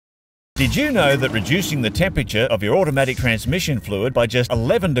Did you know that reducing the temperature of your automatic transmission fluid by just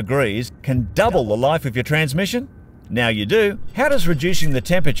 11 degrees can double the life of your transmission? Now you do. How does reducing the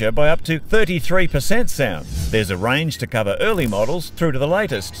temperature by up to 33% sound? There's a range to cover early models through to the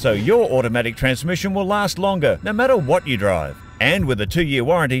latest, so your automatic transmission will last longer, no matter what you drive. And with a 2-year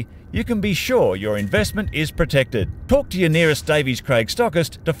warranty, you can be sure your investment is protected. Talk to your nearest Davies Craig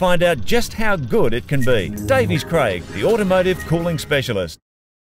stockist to find out just how good it can be. Davies Craig, the automotive cooling specialist.